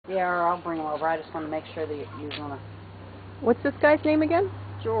Yeah, or I'll bring him over. I just want to make sure that you're going to... What's this guy's name again?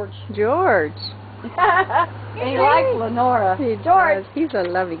 George. George. And he likes Lenora. George. He's a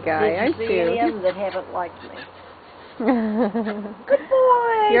lovely guy, aren't you? Did you see any of them that haven't liked me? Good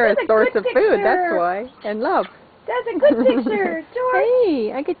boy. You're That's a source of picture. food, that's why. And love. That's a good picture, George.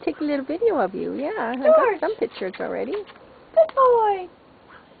 Hey, I could take a little video of you. Yeah, George. I got some pictures already. Good boy.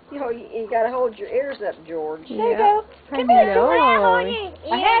 You know, you got to hold your ears up, George. Yeah. There you go. Come here.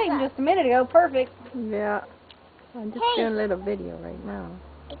 I had him just a minute ago. Perfect. Yeah. I'm just doing a little video right now.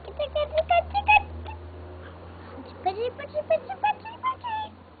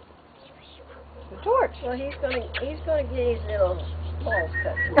 George. Well, he's gonna get his little balls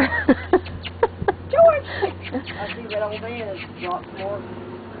cut. George. I see that old man has brought more.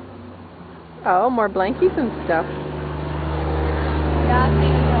 Oh, more blankies and stuff. Yeah.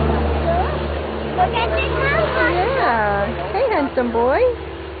 Hey, handsome boy.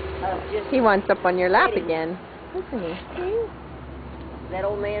 He wants up on your lap again, isn't he? That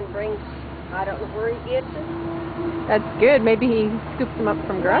old man brings, I don't know where he gets it. That's good. Maybe he scoops them up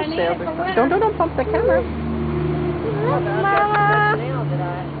from garage sales or something. Don't pump the camera. Mama.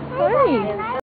 Hey.